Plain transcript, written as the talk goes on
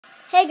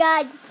Hey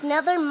guys, it's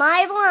another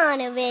My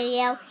Blana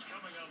video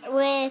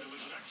with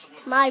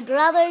my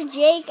brother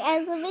Jake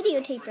as a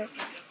videotaper.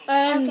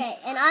 Okay,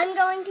 and I'm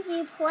going to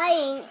be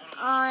playing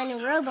on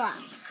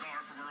Roblox.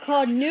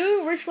 Called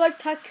New Rich Life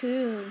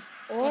Tycoon.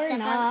 Or Except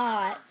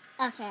not.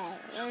 Okay,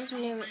 where's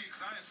new?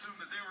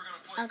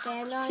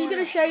 Okay, I'm going. She's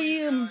going to show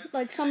you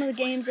like some of the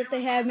games that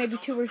they have, maybe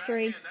 2 or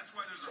 3.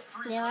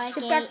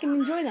 Sit back and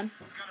enjoy them.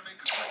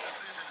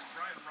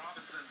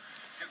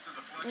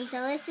 And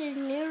so this is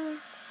New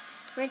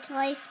Rich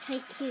Life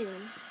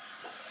Tycoon.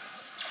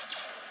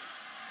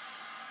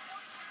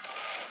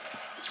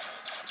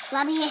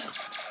 Let me in.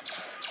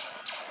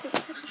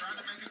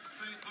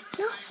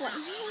 No, what?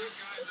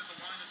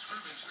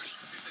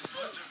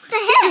 The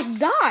heck? She just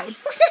died.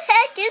 What the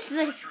heck is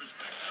this?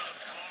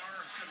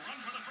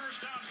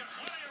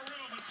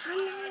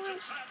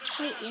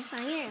 Wait, yes I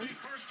am.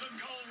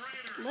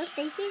 What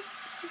the heck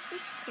is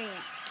this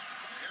crap?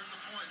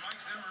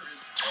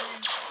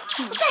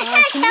 What the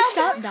heck? Can you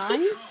stop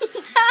dying? What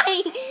the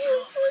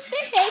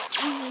heck is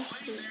this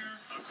crap?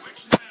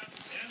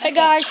 Hey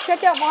guys,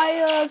 check out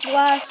Maya's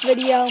last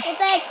video. What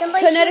the heck?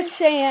 Somebody Kinetic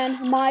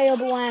Sand, Maya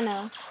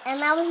Blana. And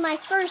that was my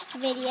first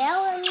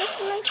video, and this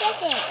is my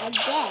second, I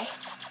guess.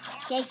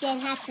 Jake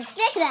didn't have to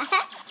say that.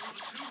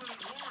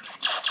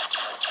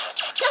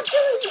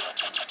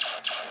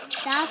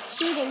 Stop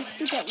shooting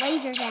stupid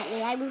lasers at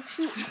me. I will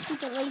shoot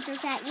stupid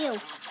lasers at you.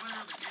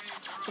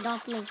 Get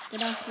off me.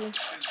 Get off me.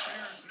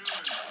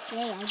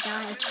 Yay, I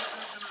died.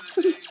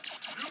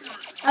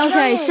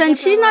 Okay,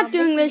 since she's not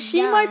doing this,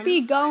 she might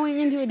be going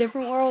into a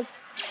different world.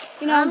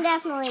 You know, I'm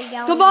definitely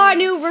going. Goodbye,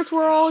 New Rich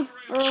World,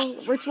 or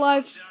Rich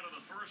Life.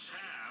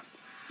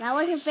 That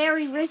wasn't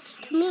very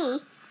rich to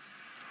me.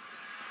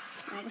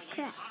 That was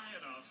crap.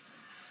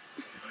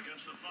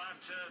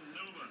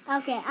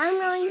 Okay, I'm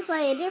going to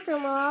play a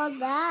different world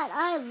that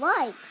I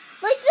like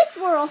this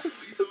world.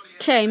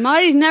 Okay,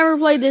 Maya's never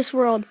played this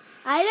world.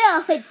 I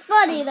know, it's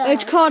funny though.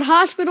 It's called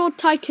Hospital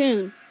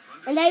Tycoon.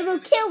 And I will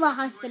kill the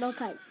hospital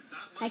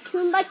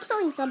tycoon by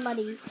killing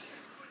somebody.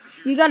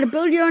 You gotta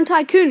build your own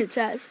tycoon, it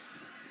says.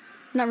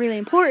 Not really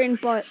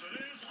important, but...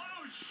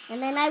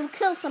 And then I will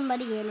kill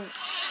somebody in it.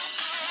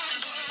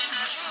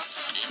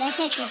 The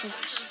heck is it?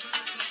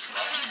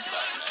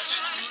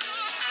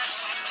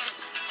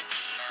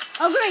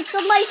 Oh great,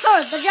 somebody's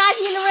hurt. They're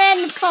driving in a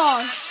random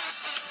car.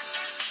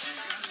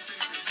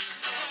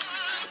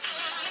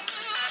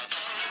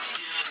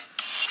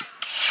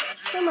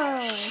 Come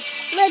on.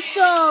 Let's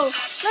go.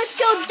 Let's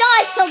go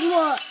die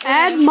somewhere.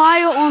 Add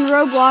Maya on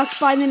Roblox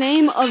by the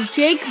name of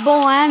Jake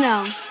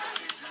Bolano.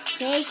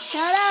 Jake,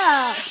 shut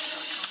up.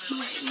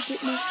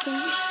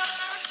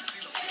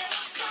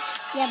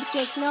 Yeah, but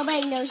Jake,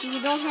 nobody knows you.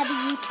 You don't have a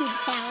YouTube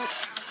account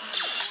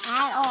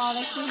at all.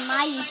 This is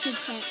my YouTube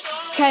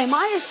account. Okay,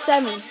 Maya's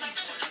 7.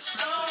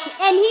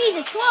 And he's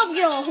a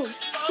 12-year-old.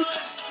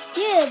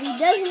 Yeah, he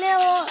doesn't know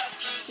all...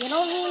 You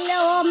don't even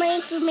know all my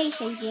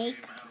information,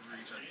 Jake.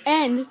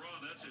 And...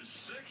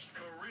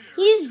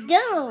 he's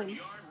dumb.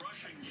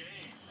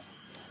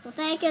 What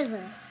the heck is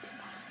this?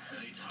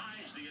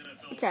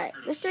 Okay,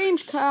 this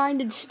game's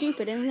kind of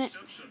stupid, isn't it?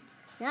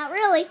 Not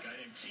really.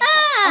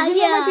 Ah,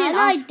 yeah, and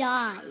I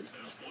died.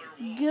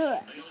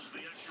 Good.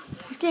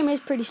 This game is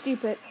pretty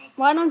stupid.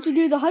 Why don't you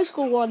do the high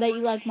school world that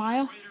you like,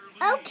 Maya?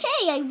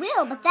 Okay, I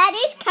will, but that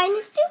is kind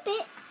of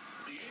stupid.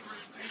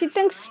 She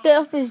thinks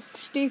stuff is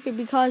stupid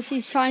because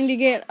she's trying to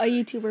get a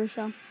YouTuber,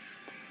 so...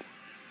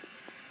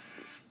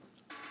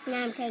 No,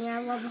 I'm kidding. I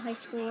love the high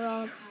school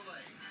world.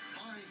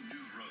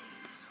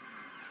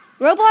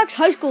 Roblox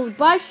High School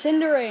by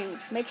Cindering.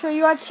 Make sure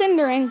you add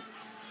Cindering.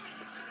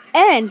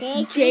 And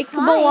Jake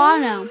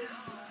Bolano.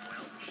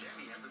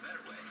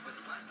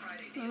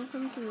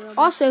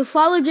 Also,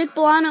 follow Jake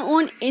Bolano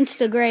on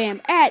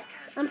Instagram at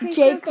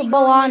Jake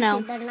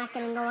Bolano. They're not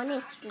going to go on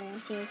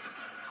Instagram, Jake.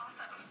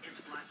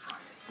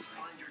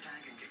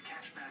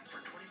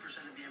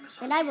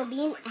 And I will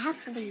be an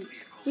athlete.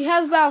 We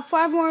have about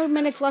 5 more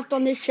minutes left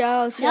on this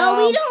show. So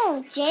no, we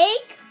don't,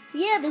 Jake.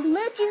 We have as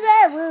much as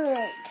I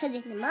want, because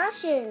it's my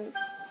show.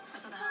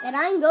 And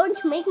I'm going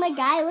to make my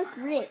guy look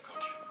rich.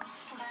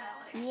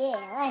 Yeah,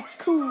 that's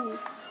cool.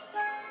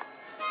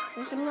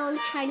 First, I'm going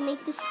to try to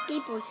make this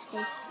skateboard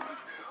stay still.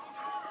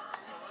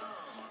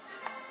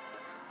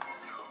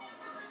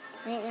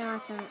 Wait, no,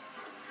 that's not.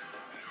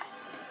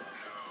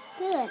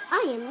 Good,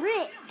 I am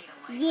rich.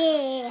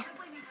 Yeah.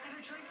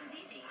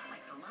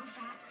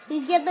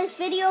 Please give this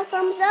video a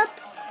thumbs up,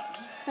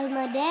 because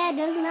my dad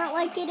does not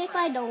like it if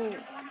I don't.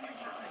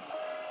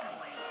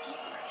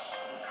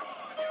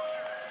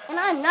 And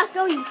I'm not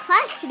going to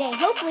class today.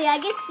 Hopefully I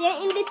get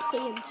sent in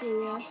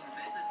detention.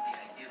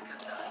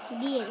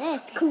 Yeah,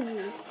 that's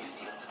cool.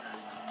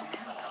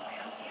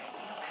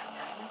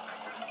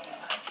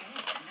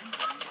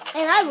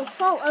 And I will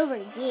fall over.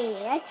 Yeah,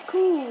 that's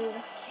cool.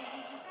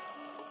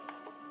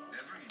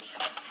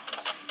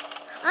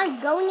 I'm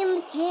going in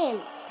the gym,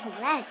 because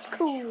that's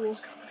cool.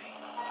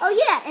 Oh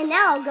yeah, and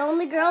now I'll go in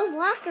the girls'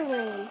 locker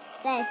room.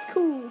 That's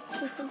cool.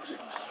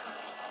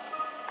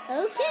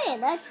 Okay,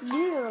 that's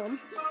new.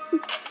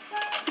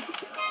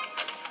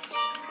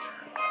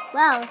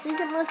 Wow, this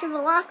isn't much of a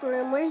locker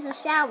room. Where's the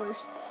showers?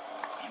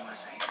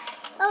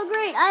 Oh,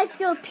 great. I have to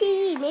go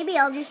PE. Maybe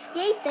I'll just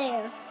skate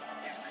there.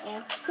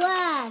 After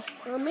class.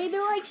 Or maybe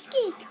like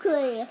skate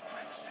class.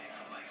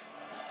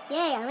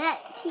 Yeah, I'm at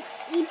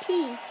EP.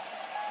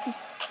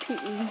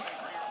 PE.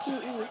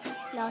 PE.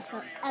 No,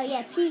 oh,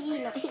 yeah,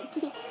 PE, not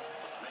EP.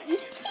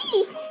 EP.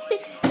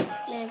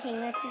 No, okay,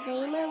 that's the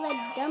name of a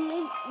dumb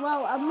movie.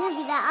 Well, a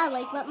movie that I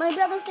like, but my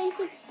brother thinks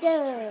it's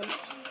dumb.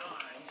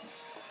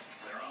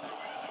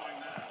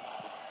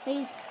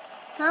 Please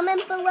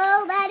comment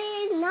below that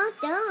is not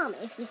dumb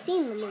if you've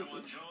seen the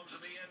movie.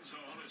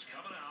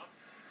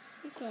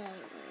 Okay,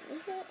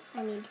 is it?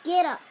 I need to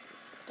get up.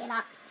 Get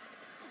up.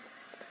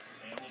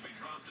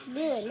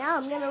 Good, now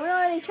I'm going to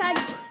run and try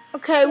to...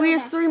 Okay, we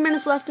have 3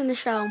 minutes left in the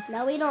show.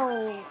 No, we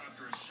don't.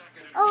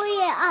 Oh,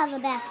 yeah, I have a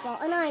basketball,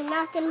 and I'm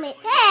not going to make...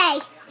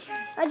 Hey!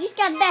 I just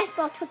got a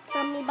basketball took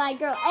from me by a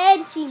girl,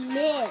 and she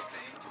missed.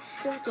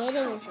 Skating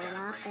is a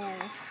lot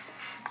better.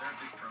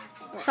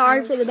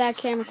 Sorry for the bad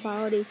camera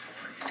quality.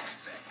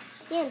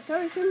 Yeah,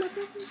 sorry for my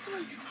business.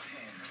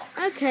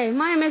 Okay,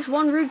 Maya makes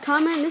one rude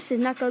comment. This is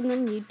not going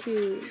on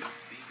YouTube.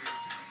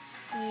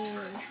 And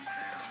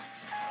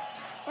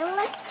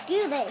let's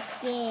do this,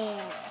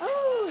 yeah.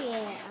 Oh,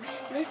 yeah.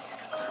 This is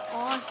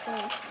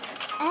awesome.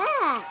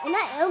 Ah, and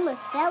I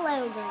almost fell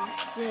over.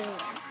 Yeah.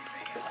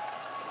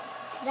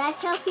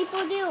 That's how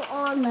people do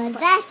on the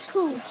That's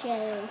Cool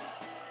show.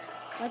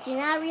 Which is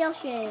not a real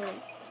show.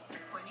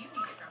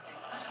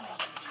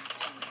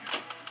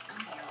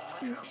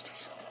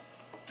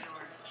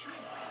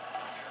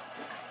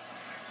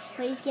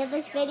 Please give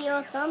this video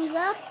a thumbs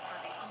up.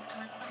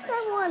 I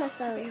want a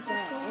thumbs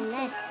up, and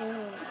that's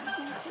good.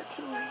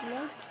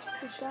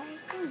 Subscribe,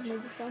 and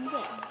leave a thumbs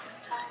up.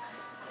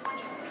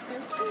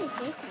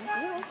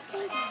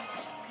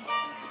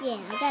 Yeah,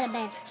 I got a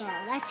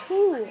basketball. That's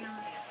cool.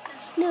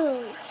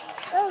 No.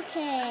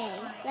 Okay,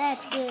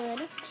 that's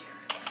good.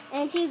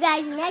 And see you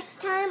guys next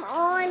time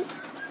on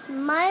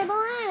My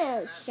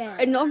Bolano Show.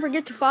 And don't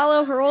forget to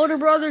follow her older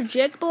brother,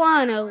 Jake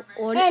Bolano,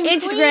 on And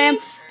Instagram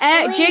please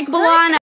at Jake Bolano.